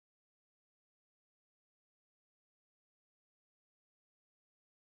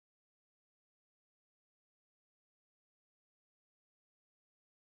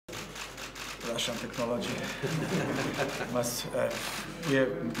Russian technology. We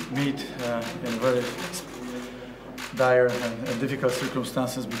meet in very dire and difficult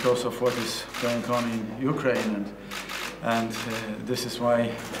circumstances because of what is going on in Ukraine, and this is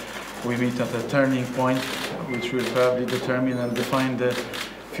why we meet at a turning point which will probably determine and define the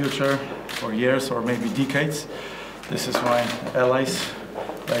future for years or maybe decades. This is why allies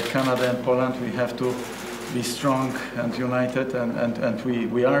like Canada and Poland, we have to be strong and united, and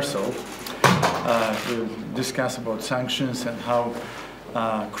we are so. We'll discuss about sanctions and how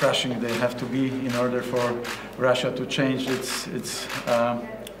crushing they have to be in order for Russia to change its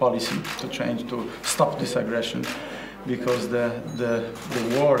policy, to stop this aggression, because the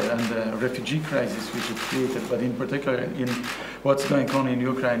war and the refugee crisis which it created, but in particular in what's going on in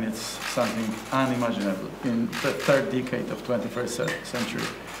Ukraine, it's something unimaginable. In the third decade of 21st century,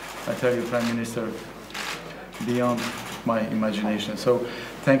 I tell you, Prime Minister, beyond my imagination. So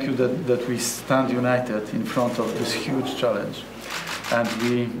thank you that we stand united in front of this huge challenge. And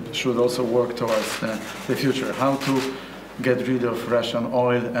we should also work towards the future. How to get rid of Russian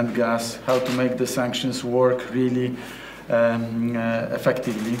oil and gas, how to make the sanctions work really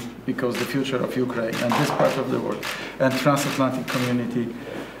effectively, because the future of Ukraine and this part of the world and transatlantic community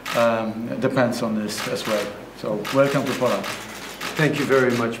depends on this as well. So welcome to Poland. Thank you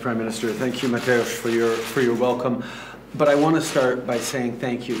very much, Prime Minister. Thank you, Mateusz, for your welcome. But I want to start by saying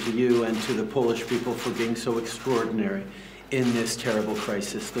thank you to you and to the Polish people for being so extraordinary in this terrible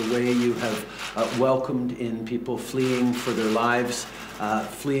crisis. The way you have welcomed in people fleeing for their lives,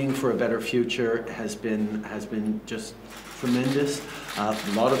 fleeing for a better future has been just tremendous. A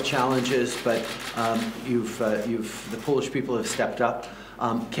lot of challenges, but the Polish people have stepped up.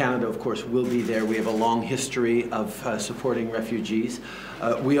 Canada, of course, will be there. We have a long history of supporting refugees.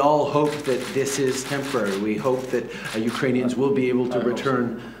 We all hope that this is temporary. We hope that Ukrainians will be able to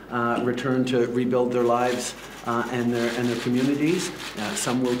return to rebuild their lives and their communities.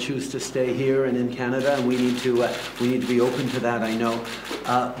 Some will choose to stay here and in Canada, and we need to be open to that, I know.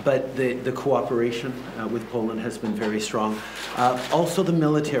 But the cooperation with Poland has been very strong. Also the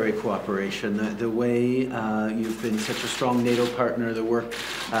military cooperation, the way you've been such a strong NATO partner, the work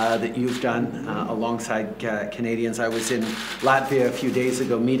that you've done alongside Canadians. I was in Latvia a few days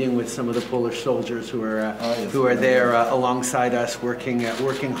ago meeting with some of the Polish soldiers who are there alongside us, working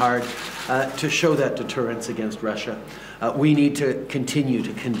hard to show that deterrence against Russia. We need to continue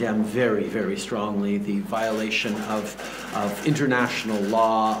to condemn very, very strongly the violation of international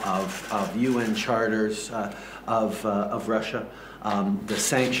law, of UN charters of Russia. The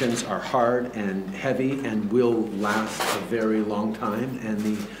sanctions are hard and heavy and will last a very long time, and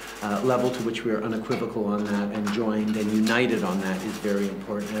the level to which we are unequivocal on that and joined and united on that is very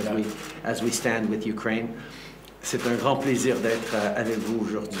important as we stand with Ukraine. C'est un grand plaisir d'être avec vous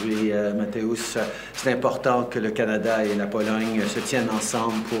aujourd'hui, Mateusz. C'est important que le Canada et la Pologne se tiennent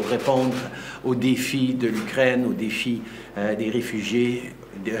ensemble pour répondre aux défis de l'Ukraine, aux défis des réfugiés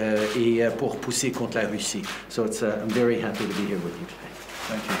et pour pousser contre la Russie. So I'm very happy to be here with you today.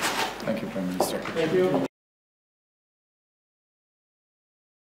 Thank you. Thank you, Prime Minister. Thank you.